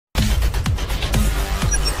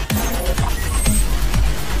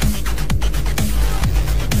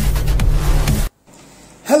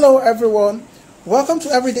Hello everyone, welcome to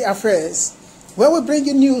Everyday Affairs, where we bring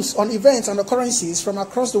you news on events and occurrences from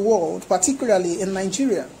across the world, particularly in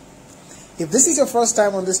Nigeria. If this is your first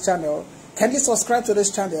time on this channel, kindly subscribe to this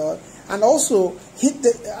channel and also hit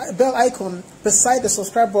the bell icon beside the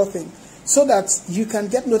subscribe button so that you can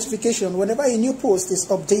get notification whenever a new post is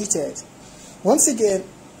updated. Once again,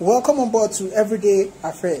 welcome on board to Everyday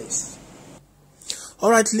Affairs.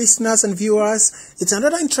 Alright, listeners and viewers, it's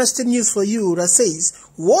another interesting news for you that says,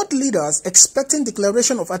 world leaders expecting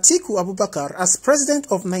declaration of Atiku Abubakar as president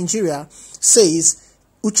of Nigeria, says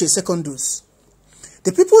Uche Secondus.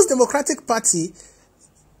 The People's Democratic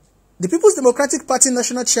Party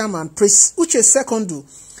National Chairman, Prince Uche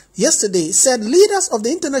Secondus, yesterday said leaders of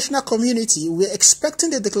the international community were expecting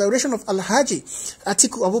the declaration of Alhaji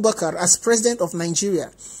Atiku Abubakar as president of Nigeria.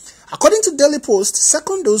 According to Daily Post,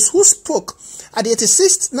 Secondus, who spoke at the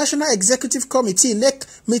 86th National Executive Committee NEC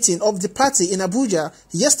meeting of the party in Abuja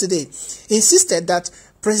yesterday, insisted that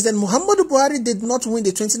President Muhammadu Buhari did not win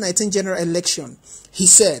the 2019 general election. He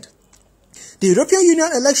said, the European Union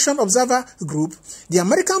Election Observer Group, the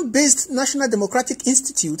American-based National Democratic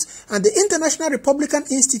Institute, and the International Republican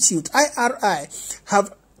Institute, IRI,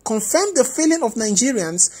 have confirmed the feeling of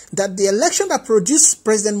Nigerians that the election that produced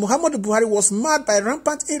President Muhammadu Buhari was marred by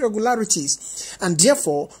rampant irregularities and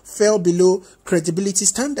therefore fell below credibility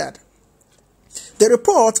standard. The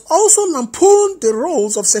report also lampooned the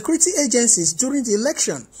roles of security agencies during the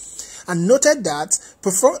election and noted that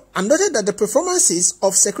the performances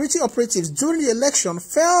of security operatives during the election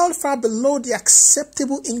fell far below the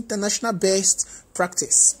acceptable international best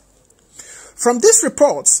practice. From these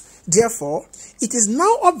reports, therefore, it is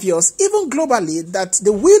now obvious, even globally, that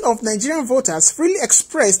the will of Nigerian voters freely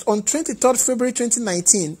expressed on 23rd February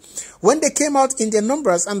 2019, when they came out in their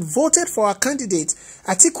numbers and voted for our candidate,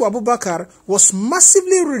 Atiku Abubakar, was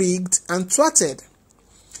massively rigged and thwarted.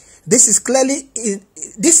 This clearly is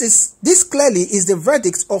the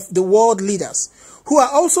verdict of the world leaders, who are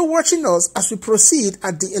also watching us as we proceed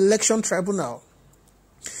at the election tribunal.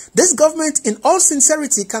 This government, in all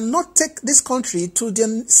sincerity, cannot take this country to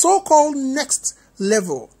the so-called next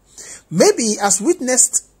level. Maybe, as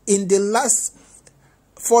witnessed in the last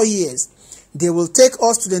 4 years, they will take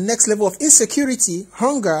us to the next level of insecurity,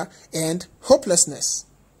 hunger, and hopelessness.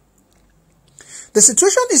 The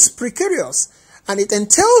situation is precarious, and it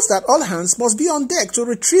entails that all hands must be on deck to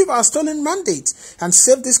retrieve our stolen mandate and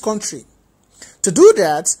save this country. To do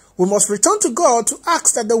that, we must return to God to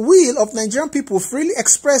ask that the will of Nigerian people freely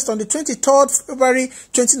expressed on the 23rd February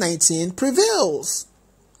 2019 prevails.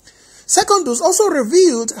 Secondus also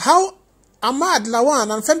revealed how Ahmad Lawan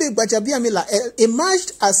and Femi Gbajabiamila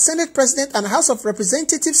emerged as Senate President and House of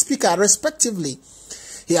Representatives Speaker respectively.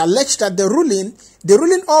 He alleged that the ruling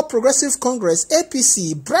All Progressive Congress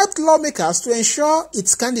 (APC) bribed lawmakers to ensure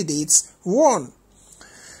its candidates won.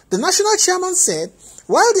 The national chairman said,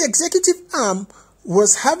 while the executive arm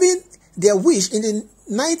was having their wish in the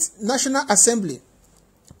 9th National Assembly,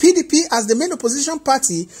 PDP, as the main opposition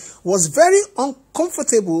party, was very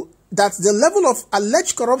uncomfortable that the level of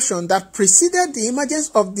alleged corruption that preceded the emergence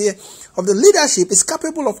of the leadership is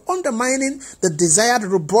capable of undermining the desired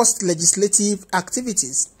robust legislative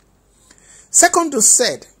activities. Secondus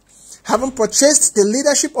said, having purchased the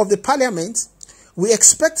leadership of the parliament, we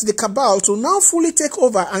expect the cabal to now fully take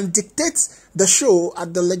over and dictate the show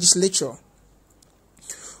at the legislature.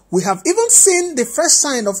 We have even seen the first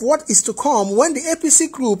sign of what is to come when the APC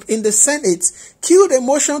group in the Senate killed a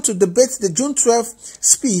motion to debate the June 12th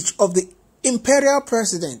speech of the imperial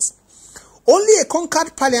president. Only a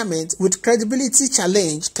conquered parliament with credibility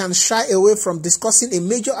challenge can shy away from discussing a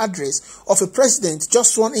major address of a president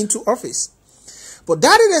just sworn into office. But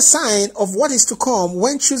that is a sign of what is to come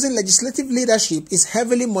when choosing legislative leadership is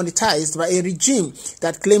heavily monetized by a regime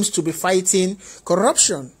that claims to be fighting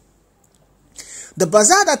corruption. The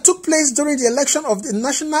bazaar that took place during the election of the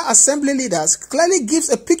National Assembly leaders clearly gives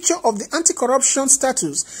a picture of the anti-corruption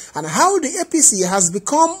status and how the APC has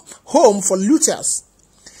become home for looters.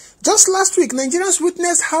 Just last week, Nigerians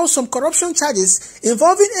witnessed how some corruption charges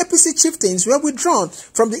involving APC chieftains were withdrawn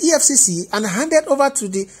from the EFCC and handed over to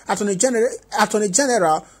the Attorney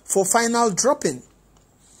General for final dropping.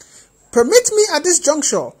 Permit me at this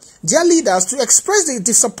juncture, dear leaders, to express the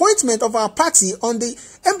disappointment of our party on the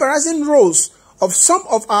embarrassing roles of some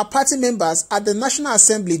of our party members at the National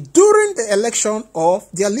Assembly during the election of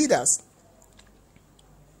their leaders.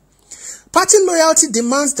 Party loyalty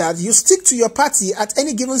demands that you stick to your party at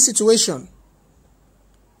any given situation.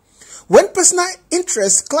 When personal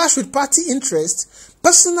interests clash with party interests,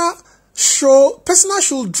 personal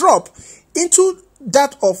should drop into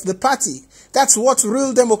that of the party. That's what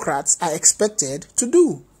real Democrats are expected to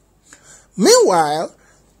do. Meanwhile,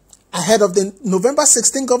 ahead of the November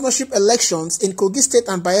 16 governorship elections in Kogi State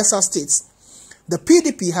and Bayelsa States, the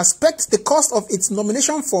PDP has pegged the cost of its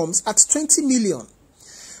nomination forms at 20 million.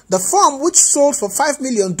 The form, which sold for 5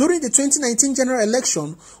 million during the 2019 general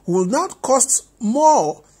election, will not cost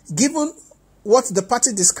more given what the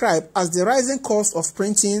party described as the rising cost of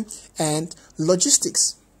printing and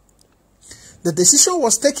logistics. The decision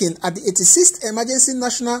was taken at the 86th Emergency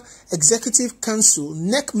National Executive Council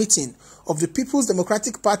NEC meeting of the People's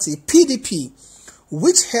Democratic Party (PDP),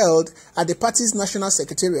 which held at the party's National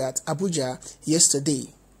Secretariat, Abuja,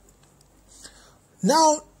 yesterday.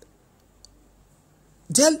 Now,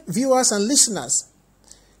 dear viewers and listeners,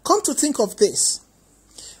 come to think of this.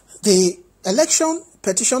 The Election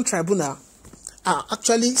Petition Tribunal are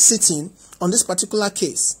actually sitting on this particular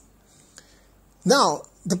case. Now,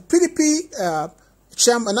 the PDP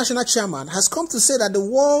national chairman has come to say that the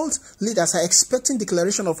world leaders are expecting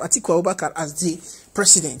declaration of Atiku Abubakar as the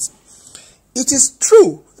president. It is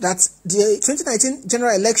true that the 2019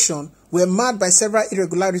 general election were marred by several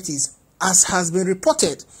irregularities, as has been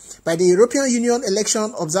reported by the European Union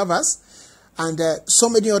election observers and so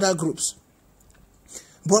many other groups.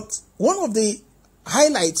 But one of the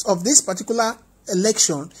highlights of this particular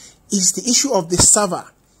election is the issue of the server.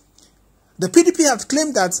 The PDP have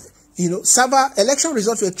claimed that, server election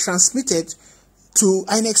results were transmitted to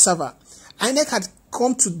INEC server. INEC had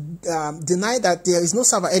come to deny that there is no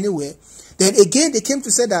server anywhere. Then again, they came to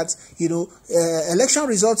say that, election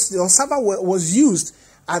results, or server was used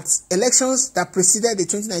at elections that preceded the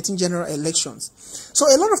 2019 general elections. So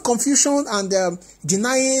a lot of confusion and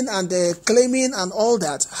denying and claiming and all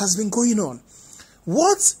that has been going on.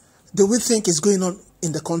 What do we think is going on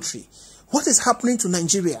in the country? What is happening to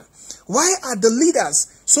Nigeria? Why are the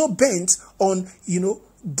leaders so bent on,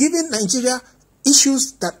 giving Nigeria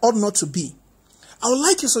issues that ought not to be? I would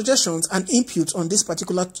like your suggestions and input on this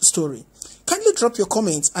particular story. Kindly drop your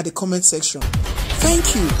comments at the comment section.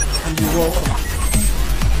 Thank you and you're welcome.